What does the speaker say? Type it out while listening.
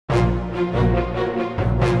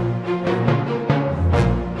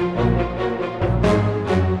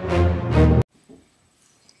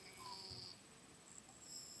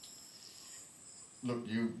Look,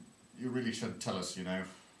 you really should tell us, you know.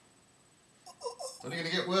 It's only going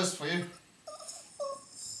to get worse for you.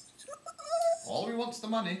 All we want's the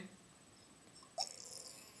money.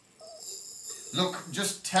 Look,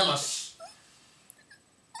 just tell us.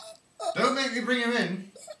 Don't make me bring him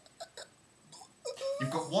in.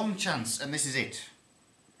 You've got one chance, and this is it.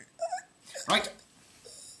 Right?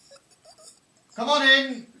 Come on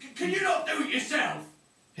in. Can you not do it yourself?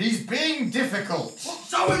 He's being difficult. Well,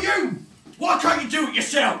 so are you. Why can't you do it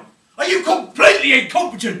yourself? Are you completely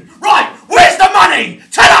incompetent? Right, where's the money?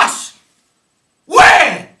 Tell us!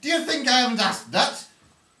 Where? Do you think I haven't asked that?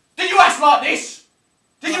 Did you ask like this?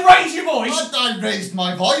 Did you raise your voice? I raised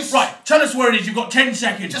my voice. Right, tell us where it is. You've got 10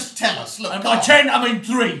 seconds. Just tell us. Look, and by 10, I mean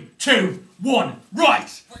 3, 2, 1.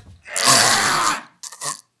 Right.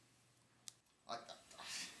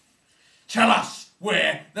 Tell us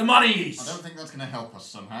where the money is. I don't think that's going to help us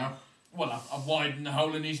somehow. Well, I've widened the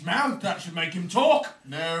hole in his mouth. That should make him talk.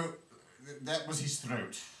 No, that was his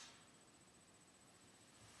throat.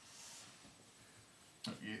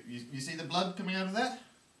 You see the blood coming out of that?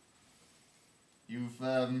 You've,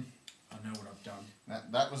 I know what I've done.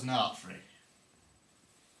 That was an artery.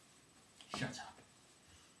 Shut up.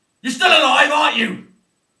 You're still alive, aren't you?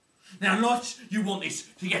 Now, lot, you want this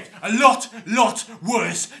to get a lot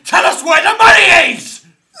worse. Tell us where the money is!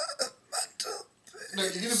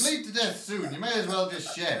 Look, you're going to bleed to death soon. You may as well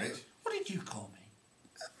just share it. What did you call me?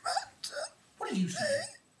 What did you say?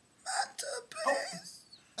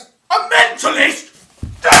 A mentalist!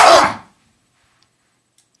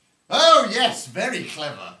 Oh, yes, very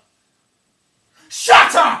clever.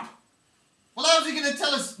 Shut up! Well, how's he going to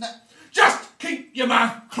tell us... Just keep your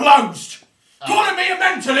mouth closed. Calling me a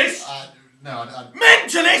mentalist? No,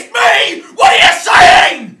 Mentalist? Me? What are you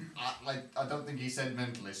saying? I don't think he said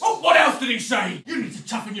mentalist. Oh, what else did he say? You need to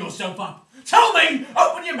toughen yourself up. Tell me,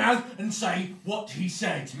 open your mouth and say what he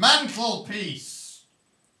said. Mantelpiece.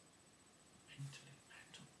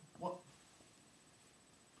 What?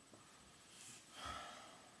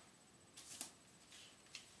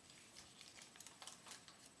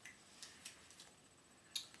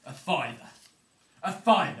 A fiver. A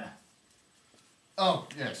fiver. Oh,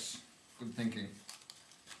 yes. Good thinking.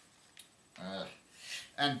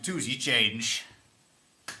 And twosie change.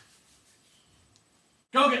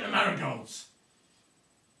 Go get the marigolds.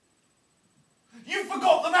 You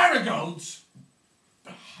forgot the marigolds?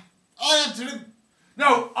 I had to...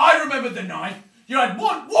 No, I remembered the knife. You had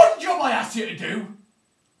one job I asked you to do.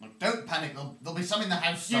 Look, don't panic. There'll be some in the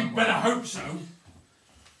house somewhere. You better hope so.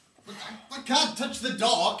 But I can't touch the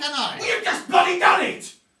door, can I? Well, you've just bloody done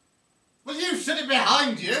it! Well, you said it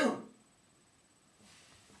behind you.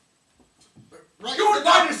 Right, you would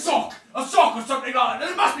find a sock or something like that.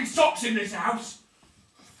 There must be socks in this house.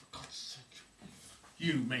 For God's sake.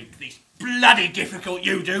 You make this bloody difficult,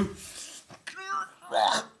 you do.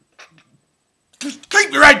 Just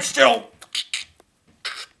keep your head still.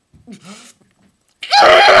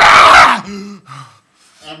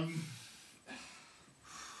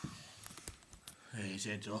 His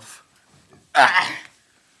head's off.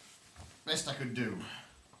 Best I could do.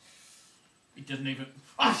 He doesn't even...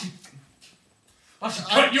 I should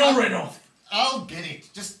cut your head off. I'll get it.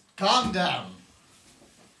 Just calm down.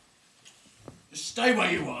 Just stay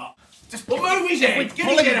where you are. Just move his head. Get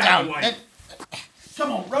Pull his him head out of the down. way.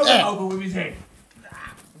 Come on, roll it over with his head.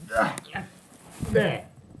 There.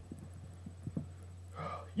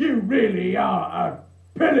 You really are a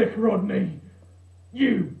pillock, Rodney.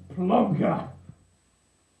 You plonker.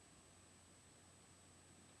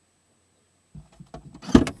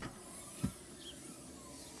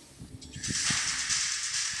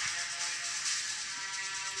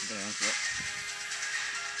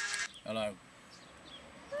 Hello.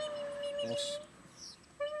 Boss.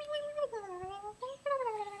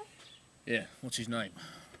 Yeah, what's his name?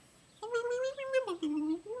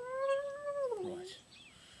 Right.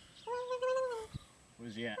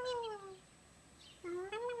 Where's he at?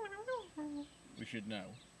 We should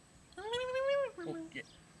know. Oh, yeah.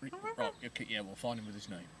 Right, okay, yeah, we'll find him with his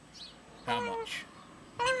name. How much?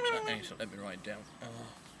 So let me write it down.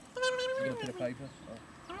 You got a bit of paper?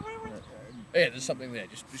 Yeah, there's something there,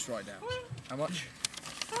 just write it down. How much?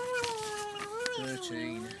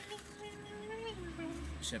 1375.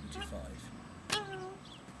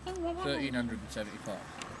 1375.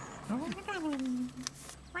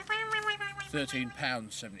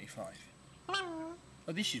 £13.75. Oh,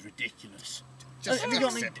 this is ridiculous. Just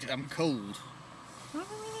accept it, I'm cold.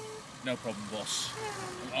 No problem, boss.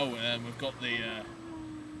 Oh, and we've got the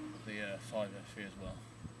fiver fee as well.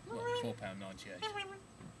 Well,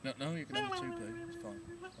 £4.98. No, you can have a 2p. It's fine.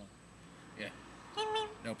 It's fine. Yeah.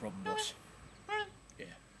 No problem, boss. Yeah.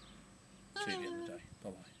 See you at the end of the day. Bye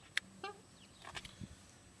bye.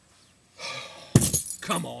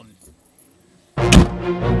 Come on.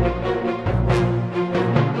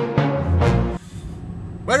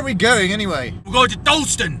 Where are we going anyway? We're going to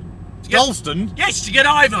Dalston. Dalston? Yes, to get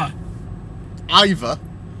Ivor. Ivor?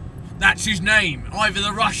 That's his name, Ivor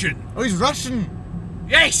the Russian. Oh, he's Russian.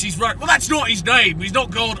 Yes, he's right. Well, that's not his name. He's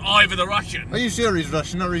not called Ivor the Russian. Are you sure he's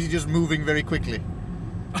Russian, or is he just moving very quickly?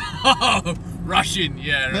 Oh, Russian,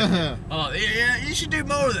 yeah. Oh, yeah. You should do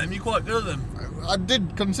more of them. You're quite good at them. I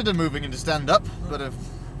did consider moving into stand-up, but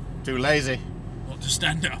too lazy. What, to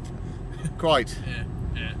stand up? Quite. Yeah.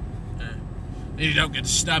 You don't get to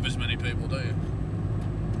stab as many people, do you?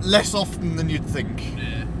 Less often than you'd think.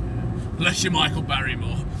 Yeah. Unless you're Michael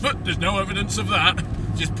Barrymore. But there's no evidence of that.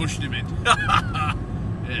 Just pushed him in. Yeah.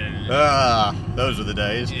 Ah, those were the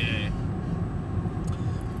days. Yeah.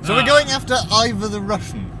 So we're going after Ivor the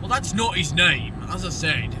Russian. Well, that's not his name, as I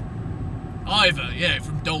said. Ivor, yeah,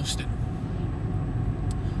 from Dalston.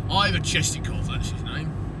 Ivor Chestikov, that's his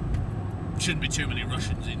name. Shouldn't be too many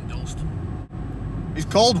Russians in Dalston. He's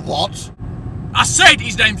called what? I said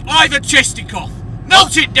his name's Ivor Chestikov.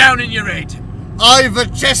 Note it down in your head. Ivor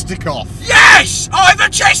Chestikov. Yes! Ivor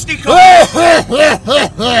Chestikov!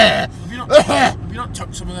 Have you not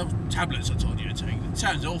took some of those tablets I told you to take? It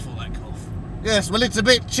sounds awful, that cough. Yes, well, it's a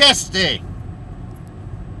bit chesty.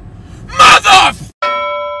 Mother!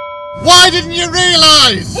 Why didn't you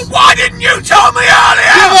realise? Well, why didn't you tell me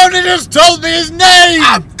earlier? You've only just told me his name!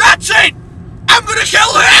 That's it! I'm gonna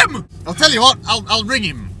kill him! I'll tell you what, I'll ring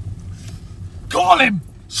him. Call him!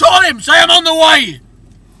 Call him! Say I'm on the way!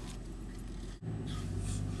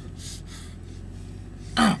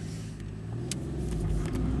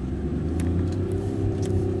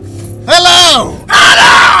 Hello!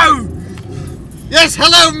 Hello! Yes,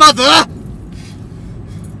 hello, Mother!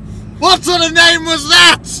 What sort of name was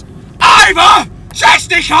that? Ivor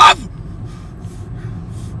Chestikov!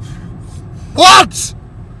 What?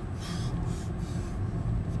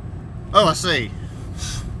 Oh, I see.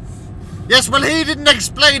 Yes, well, he didn't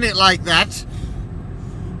explain it like that.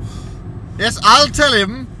 Yes, I'll tell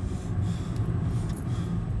him.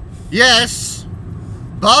 Yes.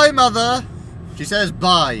 Bye, Mother. She says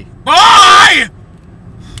bye. Bye!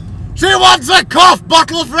 She wants a cough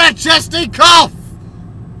bottle for a chesty cough!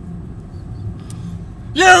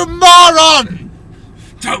 You moron!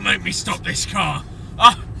 Don't make me stop this car.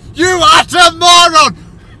 You utter moron!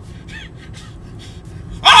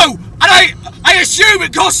 Oh! And I assume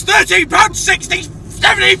it costs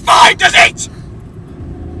 £13.75, does it?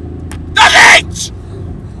 Does it?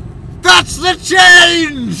 That's the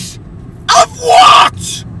change! Of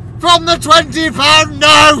what? From the £20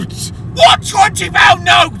 note! What £20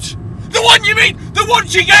 note? The one you mean, the one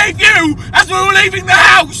she gave you as we were leaving the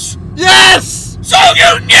house? Yes! So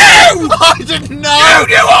you knew! I didn't know! You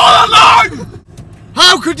knew all along!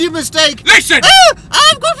 How could you mistake? Listen!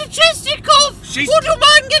 I've got a chesty cough! Would you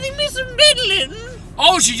mind getting me some Ritalin?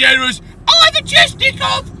 All she said was, Ivor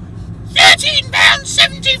Chestikov,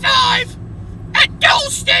 £13.75 at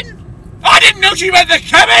Dalston. I didn't know she meant the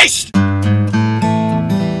chemist!